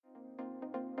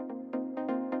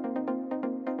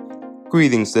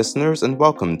Greetings, listeners, and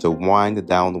welcome to Wind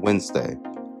Down Wednesday.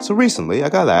 So recently, I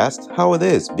got asked how it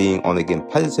is being on a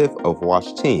competitive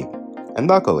Overwatch team, and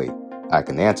luckily, I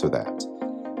can answer that.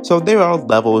 So there are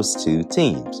levels to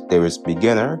teams. There is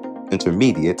beginner,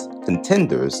 intermediate,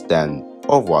 contenders, then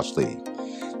Overwatch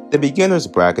League. The beginners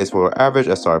brackets will average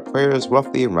SR players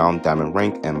roughly around diamond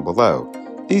rank and below.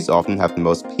 These often have the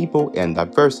most people and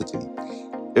diversity.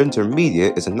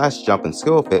 Intermediate is a nice jump in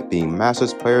skill fit, being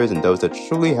Masters players and those that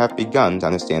truly have begun to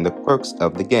understand the quirks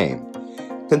of the game.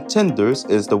 Contenders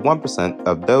is the 1%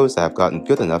 of those that have gotten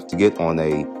good enough to get on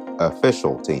a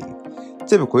official team.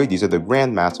 Typically, these are the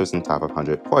Grandmasters and top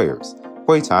 100 players.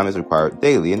 Playtime is required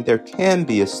daily, and there can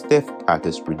be a stiff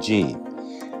practice regime.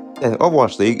 Then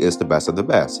Overwatch League is the best of the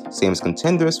best, same as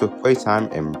contenders with playtime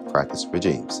and practice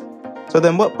regimes. So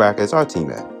then what bracket is our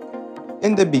team in?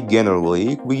 In the beginner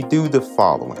league, we do the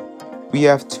following. We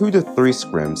have 2 to 3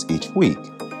 scrims each week.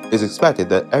 It is expected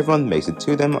that everyone makes it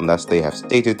to them unless they have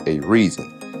stated a reason.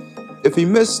 If you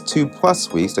miss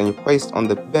 2+ weeks, then you're placed on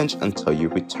the bench until you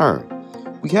return.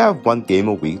 We have 1 game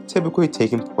a week, typically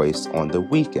taking place on the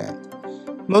weekend.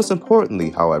 Most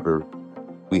importantly, however,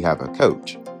 we have a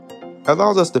coach. It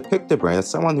allows us to pick the brain of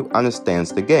someone who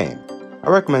understands the game.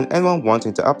 I recommend anyone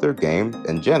wanting to up their game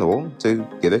in general to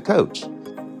get a coach.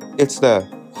 It's the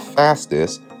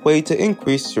fastest way to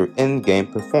increase your in-game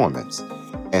performance.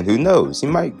 And who knows, you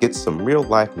might get some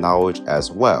real-life knowledge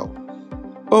as well.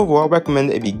 Overall, I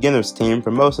recommend a beginner's team for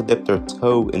most to dip their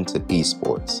toe into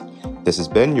esports. This has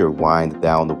been your Wind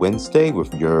Down Wednesday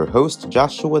with your host,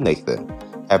 Joshua Nathan.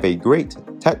 Have a great,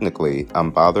 technically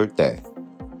unbothered day.